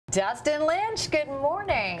Dustin Lynch, good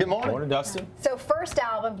morning. Good morning. Good morning, Dustin. So first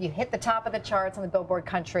album, you hit the top of the charts on the Billboard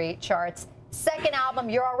Country charts. Second album,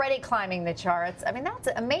 you're already climbing the charts. I mean, that's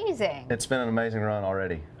amazing. It's been an amazing run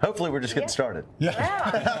already. Hopefully, we're just getting started.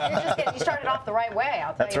 Yeah. You started off the right way, I'll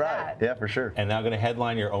tell That's you right. that. Yeah, for sure. And now going to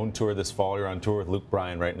headline your own tour this fall. You're on tour with Luke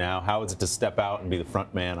Bryan right now. How is it to step out and be the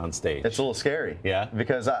front man on stage? It's a little scary. Yeah?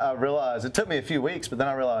 Because I realized, it took me a few weeks, but then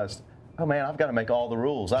I realized, oh man, I've got to make all the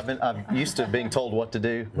rules. I'm used to being told what to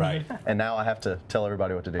do. Right. And now I have to tell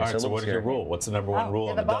everybody what to do. All right, so what is your scary. rule? What's the number one rule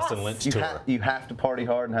on the Dustin Lynch tour? You have to party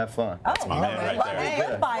hard and have fun. That's my man right there. We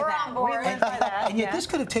live by that. And yet this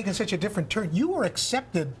could have taken such a different turn. You were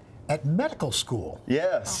accepted at medical school.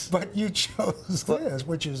 Yes. But you chose this,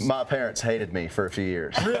 which is... My parents hated me for a few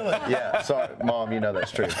years. Really? Yeah. Sorry, Mom, you know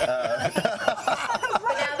that's true. But now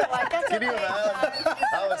they're like, that's Can you imagine?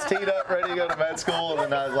 I was teed up, ready to go to med school,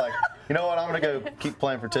 and then I was like, you know what? I'm going to go keep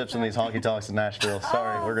playing for tips in these honky tonks in Nashville.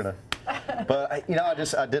 Sorry, we're going to. But I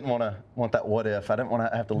didn't want that what if. I didn't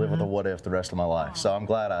want to have to live with a what if the rest of my life. So I'm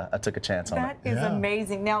glad I took a chance on it. That is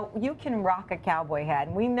amazing. Now, you can rock a cowboy hat,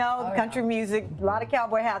 and we know country music, a lot of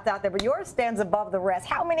cowboy hats out there, but yours stands above the rest.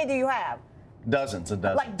 How many do you have? Dozens and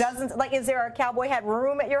dozens. Like dozens? Like, is there a cowboy hat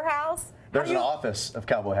room at your house? There's an office of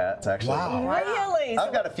cowboy hats, actually. Wow. Really?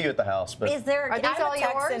 I've got a few at the house, but Is there? Are these I'm all a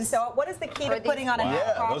Texan, yours? so what is the key to putting on a hat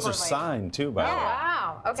Yeah, properly? Those are signed, too, by the way.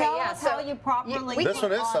 Wow. Okay, Tell yeah. us how you properly This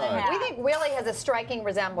one is put on a signed. hat. We think Willie has a striking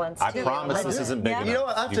resemblance I to promise you. this isn't big Yeah. enough. you know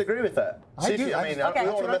what? I have to agree with that. I do. We Okay. don't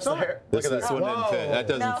want to miss the hair. Look This at that. one didn't fit. That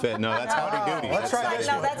doesn't No. fit. No, that's Howdy Doody. Let's try this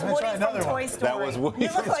No, one. that's Let's Woody try from another Toy one. Story. That was Woody You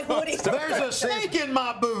look from like Woody. There's a snake in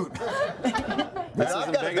my boot.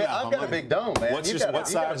 I've got a big dome, man. What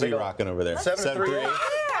size are you rocking over there? 7'3".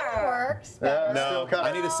 That works. No,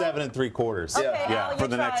 I need a 7 3/4. Okay, Yeah, Al, for you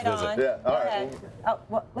the try next it on. visit. Yeah, all Go right. ahead. Oh,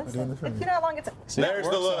 well, listen. You know how long it's. There's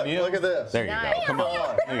the look. Look at this. There you Nice. go. Come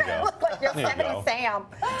on. There you go. Look like you're There you 70 go. Sam.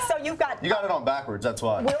 So you've got. You got it on backwards, that's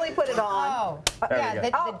why. Willie put it on. Oh, There yeah,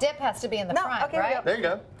 we go. the dip has to be in the No, front, okay, we right? go. There you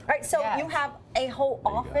go. All right, so Yeah. you have a whole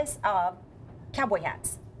office of cowboy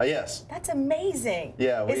hats. Yes. That's amazing.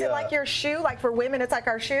 Yeah, Is it like your shoe? Like for women, it's like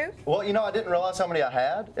our shoe? Well, I didn't realize how many I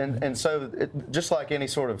had, and so just like any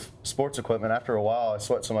sort of sports equipment, after a while, I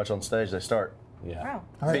sweat so much on stage, they start Yeah.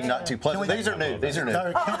 being not too pleasant. These are new. These are new.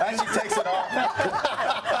 As she takes it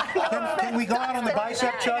off. Can we go out on the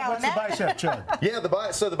Bicep Chug? What's the Bicep Chug? Yeah,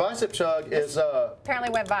 so the Bicep Chug is. Apparently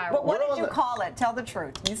went viral. But what We're did on you the- call it? Tell the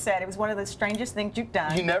truth. You said it was one of the strangest things you've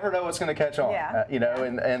done. You never know what's going to catch on. Yeah.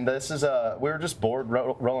 And this is we were just bored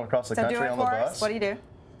rolling across the So country do it on the for bus. us. What do you do?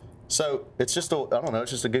 So it's just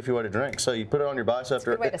it's just a goofy way to drink. So you put it on your bicep.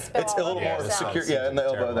 good way to spill It's a little all more over yourself. secure. Yeah, in the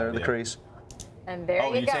elbow Terrible there, the idea. crease. And there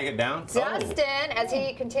Oh, you you go. take it down? Dustin, as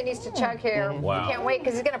he continues to chug here, Wow. we can't wait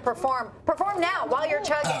because he's going to perform. Perform now while you're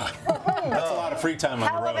chugging. That's a lot of free time on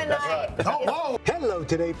Hell the of road. a That's night. right. Oh, hello,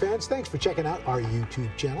 Today fans. Thanks for checking out our YouTube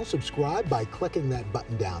channel. Subscribe by clicking that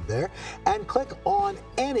button down there and click on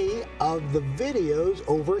any of the videos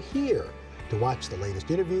over here to watch the latest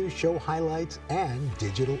interviews, show highlights, and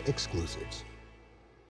digital exclusives.